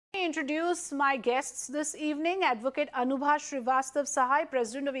me introduce my guests this evening. Advocate Anubha Srivastav Sahai,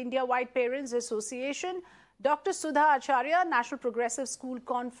 President of India White Parents Association. Dr. Sudha Acharya, National Progressive School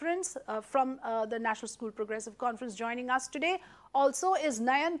Conference, from the National School Progressive Conference, joining us today. Also is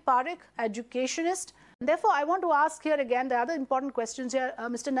Nayan Parekh, educationist. Therefore, I want to ask here again the other important questions here.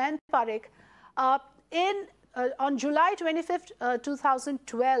 Mr. Nayan Parekh, on July 25th,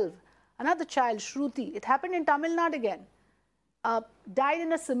 2012, another child, Shruti, it happened in Tamil Nadu again, died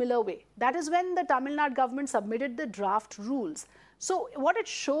in a similar way. That is when the Tamil Nadu government submitted the draft rules. So what it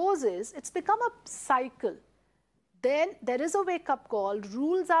shows is it's become a cycle. Then there is a wake-up call,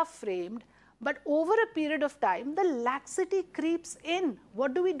 rules are framed, but over a period of time, the laxity creeps in.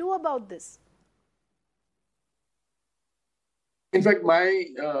 What do we do about this? In fact, my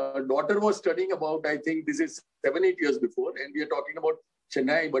daughter was studying about, I think this is 7-8 years before, and we are talking about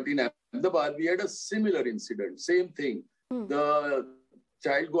Chennai, but in Ahmedabad, we had a similar incident, same thing. The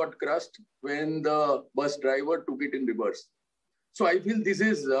child got crushed when the bus driver took it in reverse. So I feel this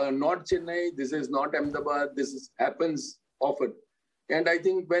is not Chennai, this is not Ahmedabad, happens often. And I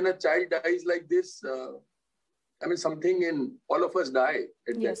think when a child dies like this, I mean, something in all of us die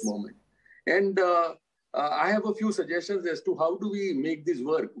at that moment. And I have a few suggestions as to how do we make this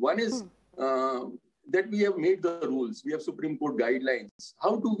work. One is that we have made the rules. We have Supreme Court guidelines.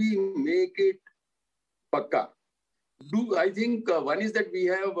 How do we make it pakka? I think one is that we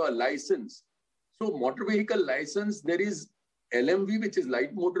have a license. So motor vehicle license, there is LMV, which is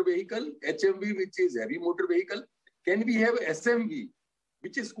light motor vehicle, HMV, which is heavy motor vehicle. Can we have SMV,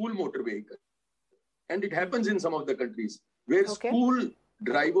 which is school motor vehicle? And it happens in some of the countries where school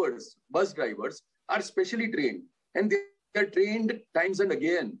drivers, bus drivers are specially trained, and they are trained times and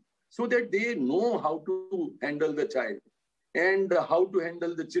again so that they know how to handle the child and how to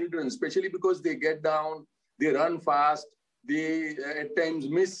handle the children, especially because they get down, they run fast, they at times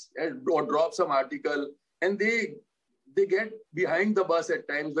miss or drop some article, and they get behind the bus at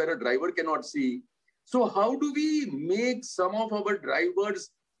times where a driver cannot see. So how do we make some of our drivers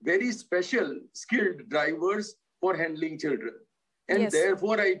very special, skilled drivers for handling children? And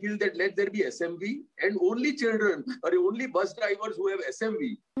therefore, I feel that let there be SMV, and only children or only bus drivers who have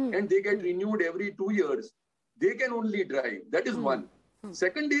SMV and they get renewed every 2 years, they can only drive. That is one.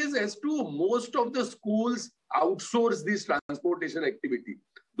 Second is, as to most of the schools outsource this transportation activity.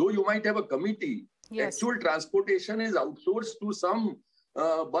 Though you might have a committee, actual transportation is outsourced to some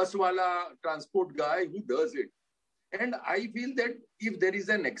buswala transport guy who does it. And I feel that if there is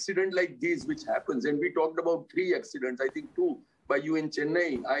an accident like this, which happens, and we talked about 3 accidents, I think 2 by you in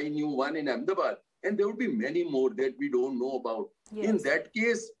Chennai, I knew 1 in Ahmedabad, and there would be many more that we don't know about. In that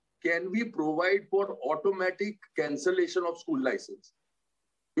case, can we provide for automatic cancellation of school license?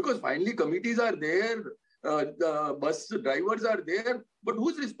 Because finally committees are there, the bus drivers are there, but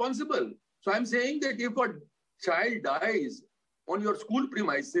who's responsible? So I'm saying that if a child dies on your school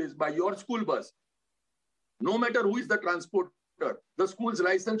premises by your school bus, no matter who is the transporter, the school's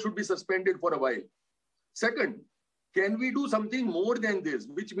license should be suspended for a while. Second, can we do something more than this,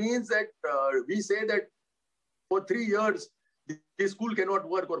 which means that we say that for 3 years, the school cannot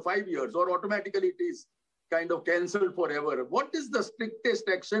work, or 5 years, or automatically it is kind of cancelled forever. What is the strictest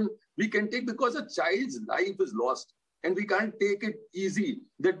action we can take? Because a child's life is lost and we can't take it easy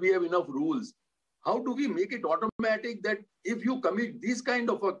that we have enough rules. How do we make it automatic that if you commit this kind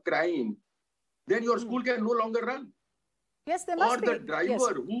of a crime, then your school can no longer run? Yes, there must be. Or the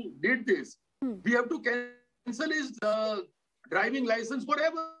driver who did this, we have to cancel his driving license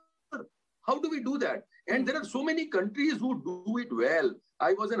forever. How do we do that? And there are so many countries who do it well.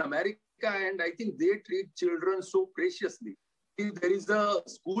 I was in America, and I think they treat children so preciously. If there is a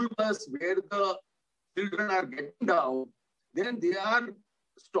school bus where the children are getting down, then they are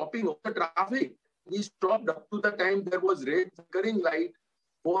stopping all the traffic. We stopped up to the time there was red flickering light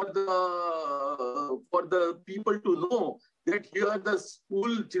for the people to know that here the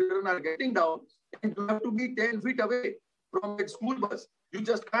school children are getting down, and you have to be 10 feet away from that school bus. You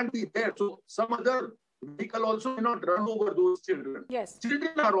just can't be there. So some other vehicle also cannot run over those children.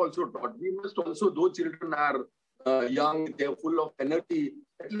 Children are also taught. We must also, though children are young, they are full of energy.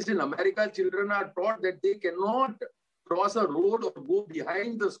 At least in America, children are taught that they cannot cross a road or go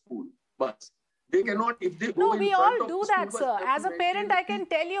behind the school bus. They cannot, if they go in front of the school bus. No, we all do that, sir. As a parent, I can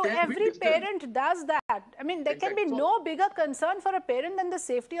tell you, every parent does that. I mean, there can be no bigger concern for a parent than the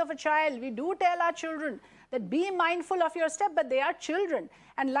safety of a child. We do tell our children that be mindful of your step, but they are children.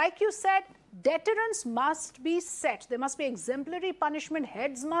 And like you said, deterrence must be set. There must be exemplary punishment.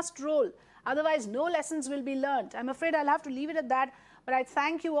 Heads must roll. Otherwise, no lessons will be learned. I'm afraid I'll have to leave it at that. But I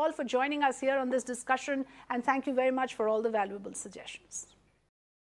thank you all for joining us here on this discussion, and thank you very much for all the valuable suggestions.